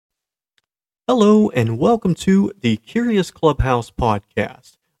Hello, and welcome to the Curious Clubhouse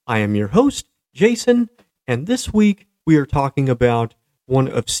podcast. I am your host, Jason, and this week we are talking about one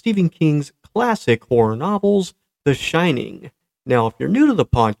of Stephen King's classic horror novels, The Shining. Now, if you're new to the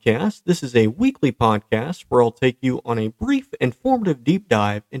podcast, this is a weekly podcast where I'll take you on a brief, informative deep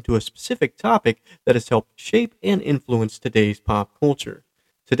dive into a specific topic that has helped shape and influence today's pop culture.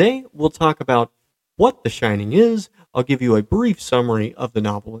 Today, we'll talk about what The Shining is. I'll give you a brief summary of the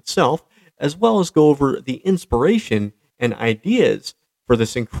novel itself, as well as go over the inspiration and ideas for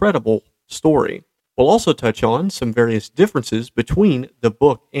this incredible story. We'll also touch on some various differences between the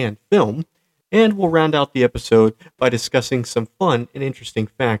book and film, and we'll round out the episode by discussing some fun and interesting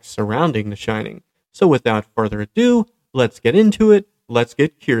facts surrounding The Shining. So without further ado, let's get into it. Let's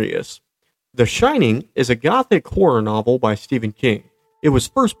get curious. The Shining is a gothic horror novel by Stephen King. It was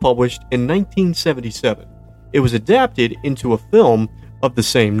first published in 1977. It was adapted into a film of the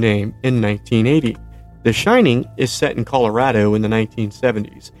same name in 1980. The Shining is set in Colorado in the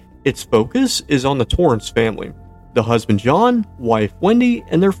 1970s. Its focus is on the Torrance family, the husband John, wife Wendy,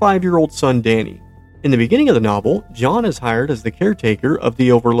 and their 5-year-old son Danny. In the beginning of the novel, John is hired as the caretaker of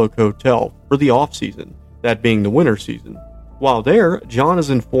the Overlook Hotel for the off-season, that being the winter season. While there, John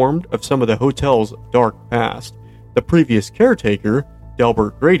is informed of some of the hotel's dark past. The previous caretaker,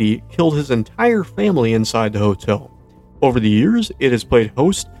 Delbert Grady, killed his entire family inside the hotel. Over the years, it has played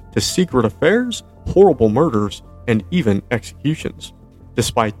host to secret affairs, horrible murders, and even executions.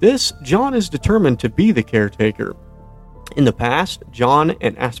 Despite this, John is determined to be the caretaker. In the past, John,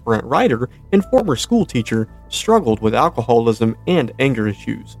 an aspirant writer and former schoolteacher, struggled with alcoholism and anger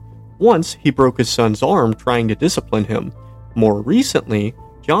issues. Once, he broke his son's arm trying to discipline him. More recently,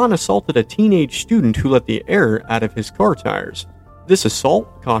 John assaulted a teenage student who let the air out of his car tires. This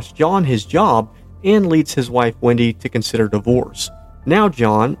assault cost John his job and leads his wife Wendy to consider divorce. Now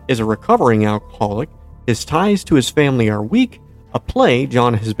John is a recovering alcoholic, his ties to his family are weak, a play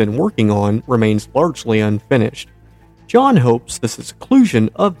John has been working on remains largely unfinished. John hopes the seclusion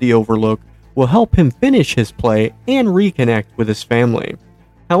of the Overlook will help him finish his play and reconnect with his family.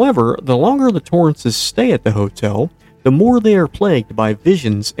 However, the longer the Torrances stay at the hotel, the more they are plagued by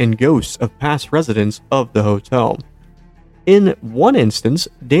visions and ghosts of past residents of the hotel. In one instance,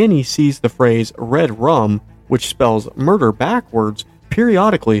 Danny sees the phrase red rum, which spells murder backwards,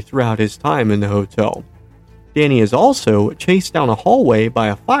 periodically throughout his time in the hotel. Danny is also chased down a hallway by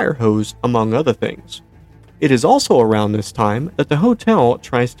a fire hose, among other things. It is also around this time that the hotel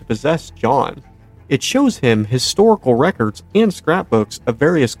tries to possess John. It shows him historical records and scrapbooks of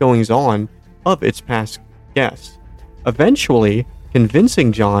various goings-on of its past guests, eventually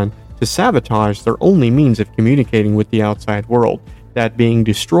convincing John to sabotage their only means of communicating with the outside world, that being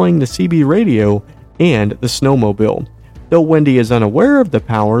destroying the CB radio and the snowmobile. Though Wendy is unaware of the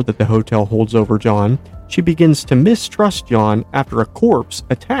power that the hotel holds over John, she begins to mistrust John after a corpse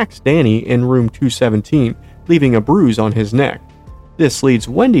attacks Danny in room 217, leaving a bruise on his neck. This leads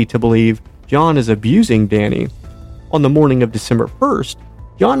Wendy to believe John is abusing Danny. On the morning of December 1st,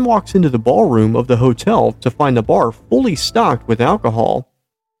 John walks into the ballroom of the hotel to find the bar fully stocked with alcohol,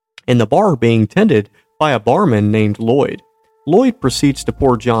 and the bar being tended by a barman named Lloyd. Lloyd proceeds to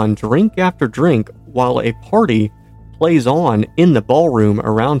pour John drink after drink while a party plays on in the ballroom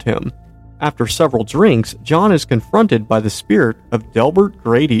around him. After several drinks, John is confronted by the spirit of Delbert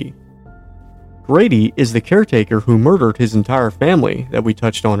Grady. Grady is the caretaker who murdered his entire family that we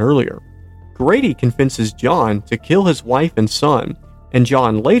touched on earlier. Grady convinces John to kill his wife and son, and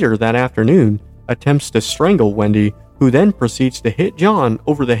John later that afternoon attempts to strangle Wendy, who then proceeds to hit John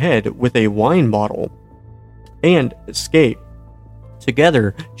over the head with a wine bottle and escape.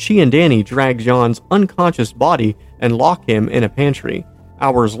 Together, she and Danny drag John's unconscious body and lock him in a pantry.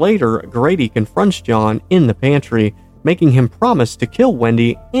 Hours later, Grady confronts John in the pantry, making him promise to kill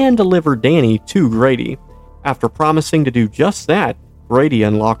Wendy and deliver Danny to Grady. After promising to do just that, Grady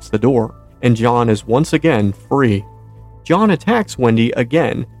unlocks the door, and John is once again free. John attacks Wendy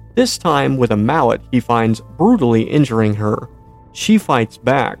again, this time with a mallet he finds brutally injuring her. She fights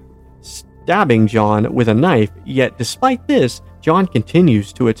back, stabbing John with a knife, yet despite this, John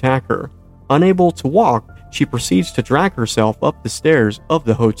continues to attack her. Unable to walk, she proceeds to drag herself up the stairs of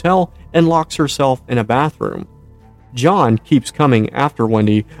the hotel and locks herself in a bathroom. John keeps coming after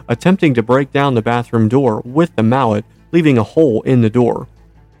Wendy, attempting to break down the bathroom door with the mallet, leaving a hole in the door,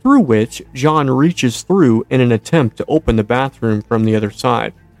 through which John reaches through in an attempt to open the bathroom from the other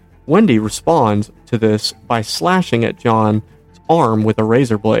side. Wendy responds to this by slashing at John's arm with a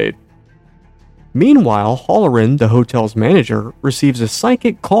razor blade. Meanwhile, Halloran, the hotel's manager, receives a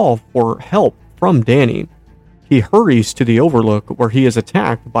psychic call for help from Danny. He hurries to the Overlook, where he is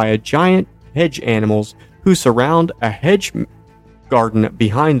attacked by a giant hedge animals who surround a hedge garden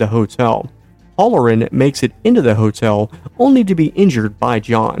behind the hotel. Halloran makes it into the hotel only to be injured by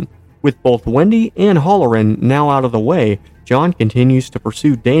John. With both Wendy and Halloran now out of the way, John continues to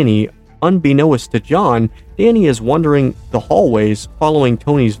pursue Danny. Unbeknownst to John, Danny is wandering the hallways following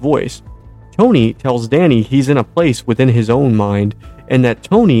Tony's voice. Tony tells Danny he's in a place within his own mind and that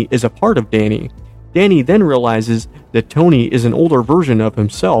Tony is a part of Danny. Danny then realizes that Tony is an older version of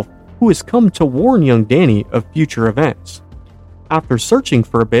himself who has come to warn young Danny of future events. After searching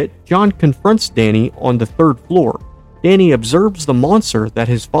for a bit, John confronts Danny on the third floor. Danny observes the monster that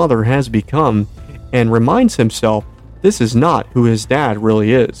his father has become and reminds himself this is not who his dad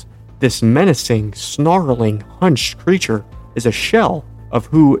really is. This menacing, snarling, hunched creature is a shell of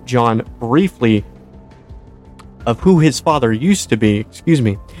who his father used to be,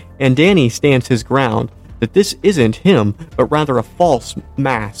 and Danny stands his ground that this isn't him, but rather a false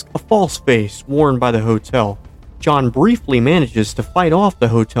mask, a false face worn by the hotel. John briefly manages to fight off the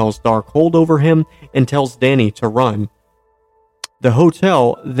hotel's dark hold over him and tells Danny to run. The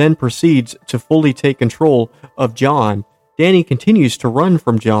hotel then proceeds to fully take control of John. Danny continues to run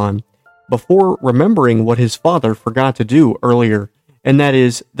from John before remembering what his father forgot to do earlier, and that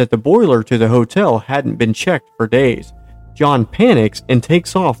is that the boiler to the hotel hadn't been checked for days. John panics and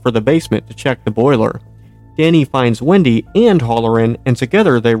takes off for the basement to check the boiler. Danny finds Wendy and Halloran, and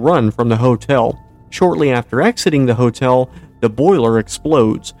together they run from the hotel. Shortly after exiting the hotel, the boiler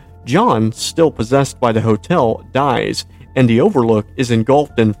explodes. John, still possessed by the hotel, dies, and the Overlook is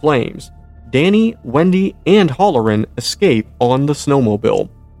engulfed in flames. Danny, Wendy, and Halloran escape on the snowmobile.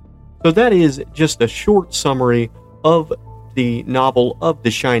 So that is just a short summary of the novel of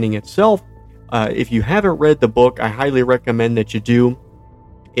The Shining itself. If you haven't read the book, I highly recommend that you do.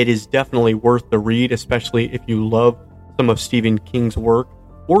 It is definitely worth the read, especially if you love some of Stephen King's work,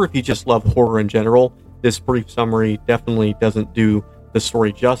 or if you just love horror in general. This brief summary definitely doesn't do the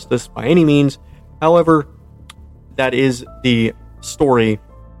story justice by any means. However, that is the story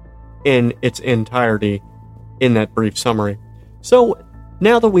in its entirety in that brief summary. So,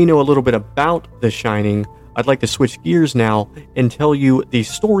 now that we know a little bit about The Shining, I'd like to switch gears now and tell you the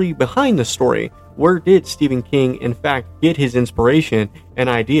story behind the story. Where did Stephen King, in fact, get his inspiration and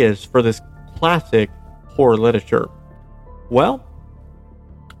ideas for this classic horror literature? Well,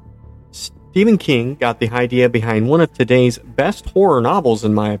 Stephen King got the idea behind one of today's best horror novels,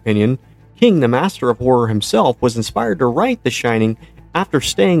 in my opinion. King, the master of horror himself, was inspired to write The Shining after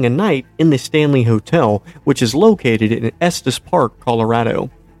staying a night in the Stanley Hotel, which is located in Estes Park, Colorado.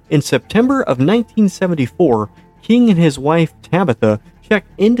 In September of 1974, King and his wife Tabitha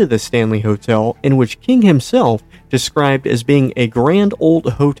checked into the Stanley Hotel, in which King himself described as being a grand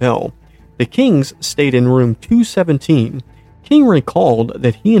old hotel. The Kings stayed in room 217. King recalled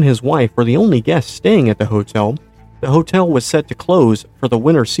that he and his wife were the only guests staying at the hotel. The hotel was set to close for the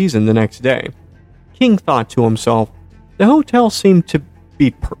winter season the next day. King thought to himself, the hotel seemed to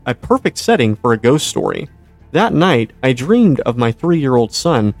be a perfect setting for a ghost story. That night, I dreamed of my 3-year-old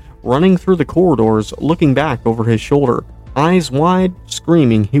son running through the corridors, looking back over his shoulder, eyes wide,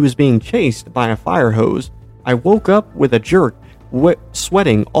 screaming he was being chased by a fire hose. I woke up with a jerk,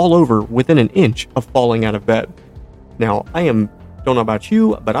 sweating all over within an inch of falling out of bed. Now, don't know about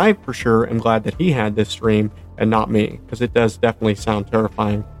you, but I for sure am glad that he had this dream and not me, because it does definitely sound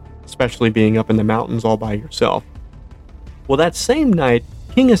terrifying, especially being up in the mountains all by yourself. Well, that same night,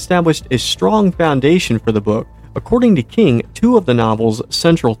 King established a strong foundation for the book. According to King, 2 of the novel's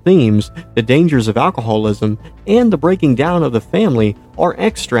central themes, the dangers of alcoholism and the breaking down of the family, are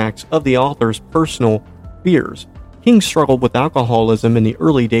extracts of the author's personal fears. King struggled with alcoholism in the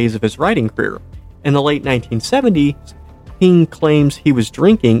early days of his writing career. In the late 1970s, King claims he was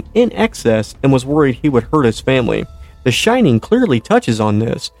drinking in excess and was worried he would hurt his family. The Shining clearly touches on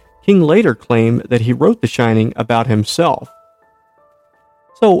this. King later claimed that he wrote The Shining about himself.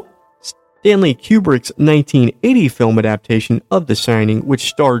 So, Stanley Kubrick's 1980 film adaptation of The Shining, which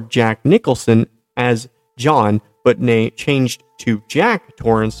starred Jack Nicholson as John, but changed to Jack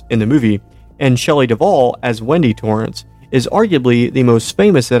Torrance in the movie, and Shelley Duvall as Wendy Torrance, is arguably the most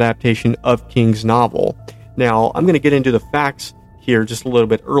famous adaptation of King's novel. Now, I'm going to get into the facts here just a little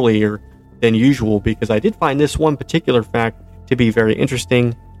bit earlier than usual, because I did find this one particular fact to be very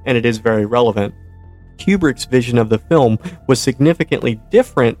interesting, and it is very relevant. Kubrick's vision of the film was significantly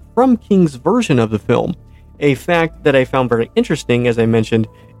different from King's version of the film. A fact that I found very interesting, as I mentioned,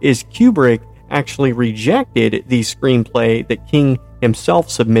 is Kubrick actually rejected the screenplay that King himself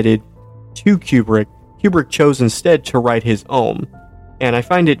submitted to Kubrick. Kubrick chose instead to write his own. And I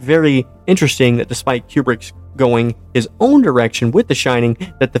find it very interesting that despite Kubrick's going his own direction with The Shining,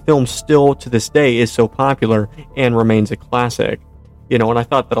 that the film still to this day is so popular and remains a classic. And I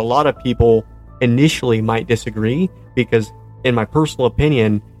thought that a lot of people initially might disagree, because in my personal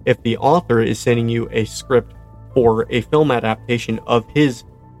opinion, if the author is sending you a script for a film adaptation of his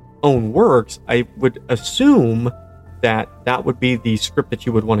own works, I would assume that that would be the script that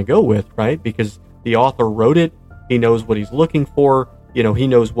you would want to go with, right? Because the author wrote it, he knows what he's looking for, he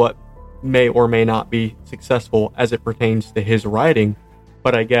knows what may or may not be successful as it pertains to his writing.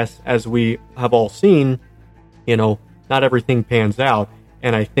 But I guess, as we have all seen, not everything pans out,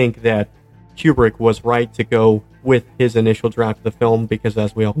 and I think that Kubrick was right to go with his initial draft of the film, because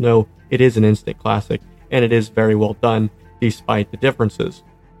as we all know, it is an instant classic, and it is very well done despite the differences.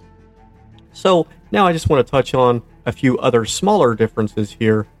 So now I just want to touch on a few other smaller differences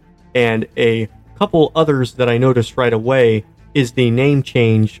here, and a couple others that I noticed right away is the name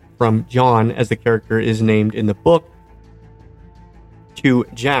change from John, as the character is named in the book, to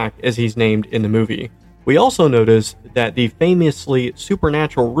Jack, as he's named in the movie. We also notice that the famously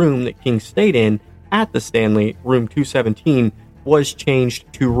supernatural room that King stayed in at the Stanley, room 217, was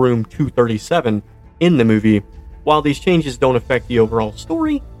changed to room 237 in the movie. While these changes don't affect the overall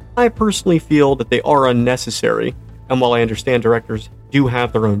story, I personally feel that they are unnecessary, and while I understand directors do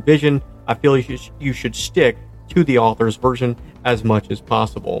have their own vision, I feel you should stick to the author's version as much as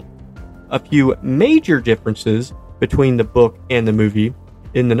possible. A few major differences between the book and the movie.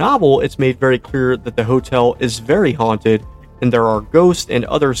 In the novel, it's made very clear that the hotel is very haunted, and there are ghosts and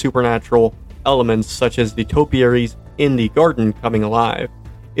other supernatural elements, such as the topiaries in the garden coming alive.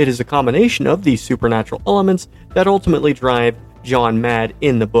 It is a combination of these supernatural elements that ultimately drive John mad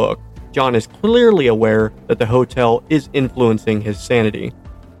in the book. John is clearly aware that the hotel is influencing his sanity.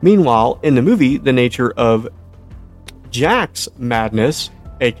 Meanwhile, in the movie, the nature of Jack's madness,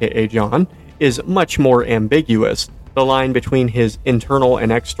 aka John, is much more ambiguous. The line between his internal and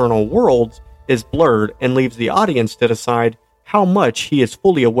external worlds is blurred and leaves the audience to decide how much he is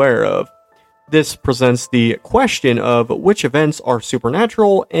fully aware of. This presents the question of which events are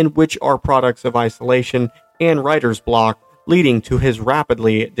supernatural and which are products of isolation and writer's block, leading to his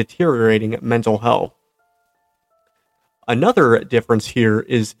rapidly deteriorating mental health. Another difference here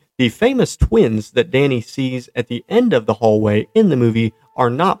is the famous twins that Danny sees at the end of the hallway in the movie are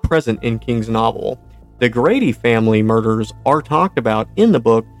not present in King's novel. The Grady family murders are talked about in the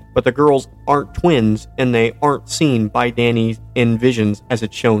book, but the girls aren't twins, and they aren't seen by Danny in visions as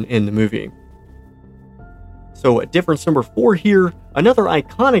it's shown in the movie. So difference number 4 here, another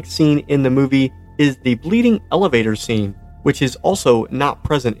iconic scene in the movie is the bleeding elevator scene, which is also not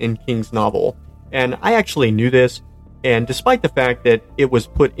present in King's novel. And I actually knew this, and despite the fact that it was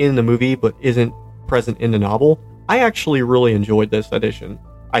put in the movie but isn't present in the novel, I actually really enjoyed this addition.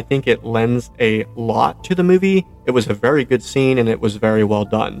 I think it lends a lot to the movie. It was a very good scene, and it was very well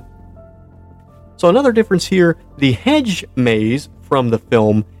done. So another difference here, the hedge maze from the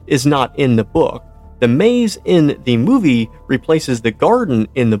film is not in the book. The maze in the movie replaces the garden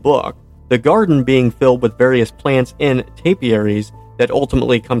in the book, the garden being filled with various plants and topiaries that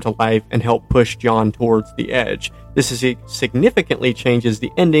ultimately come to life and help push John towards the edge. This significantly changes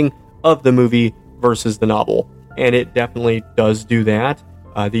the ending of the movie versus the novel, and it definitely does do that.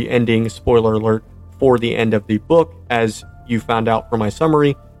 The ending, spoiler alert, for the end of the book, as you found out from my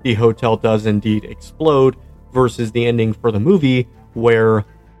summary, the hotel does indeed explode, versus the ending for the movie, where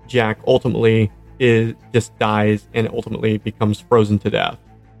Jack ultimately just dies and ultimately becomes frozen to death.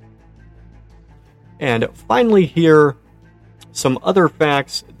 And finally here, some other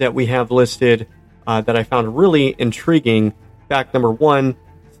facts that we have listed that I found really intriguing. Fact number 1,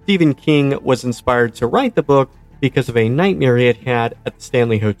 Stephen King was inspired to write the book because of a nightmare he had at the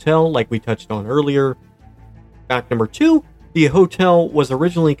Stanley Hotel, like we touched on earlier. Fact number 2, the hotel was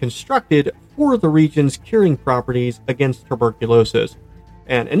originally constructed for the region's curing properties against tuberculosis.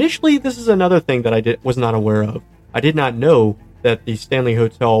 And initially, this is another thing that I was not aware of. I did not know that the Stanley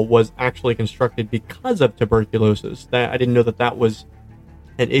Hotel was actually constructed because of tuberculosis. I didn't know that that was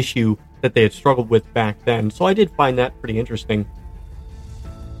an issue that they had struggled with back then, so I did find that pretty interesting.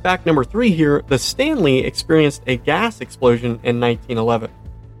 Fact number 3 here, the Stanley experienced a gas explosion in 1911.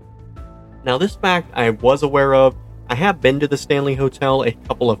 Now this fact I was aware of. I have been to the Stanley Hotel a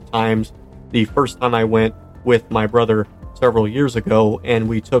couple of times. The first time I went with my brother several years ago, and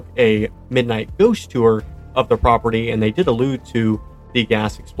we took a midnight ghost tour of the property, and they did allude to the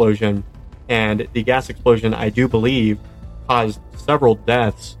gas explosion. And the gas explosion, I do believe, caused several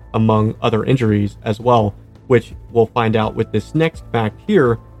deaths among other injuries as well, which we'll find out with this next fact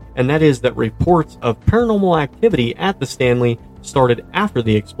here, and that is that reports of paranormal activity at the Stanley started after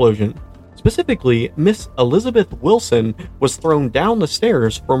the explosion. Specifically, Miss Elizabeth Wilson was thrown down the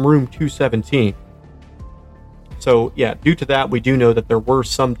stairs from room 217. So, yeah, due to that, we do know that there were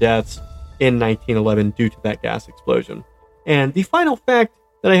some deaths in 1911 due to that gas explosion. And the final fact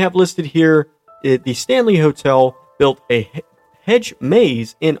that I have listed here, the Stanley Hotel built a hedge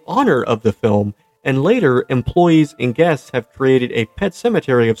maze in honor of the film, and later employees and guests have created a pet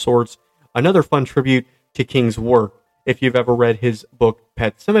cemetery of sorts, another fun tribute to King's work, if you've ever read his book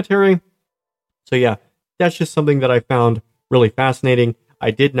Pet Sematary. So yeah, that's just something that I found really fascinating.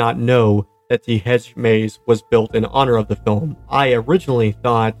 I did not know that the hedge maze was built in honor of the film. I originally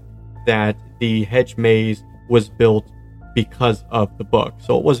thought that the hedge maze was built because of the book,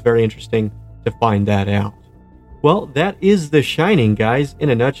 so it was very interesting to find that out. Well, that is The Shining, guys, in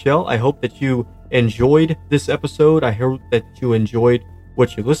a nutshell. I hope that you enjoyed this episode. I hope that you enjoyed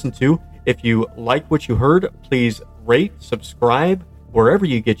what you listened to. If you like what you heard, please rate, subscribe, wherever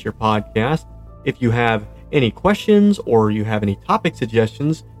you get your podcast. If you have any questions or you have any topic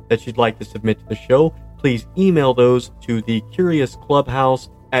suggestions that you'd like to submit to the show, please email those to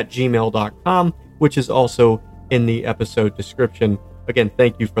thecuriousclubhouse@gmail.com, which is also in the episode description. Again,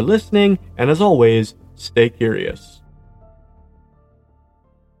 thank you for listening, and as always, stay curious.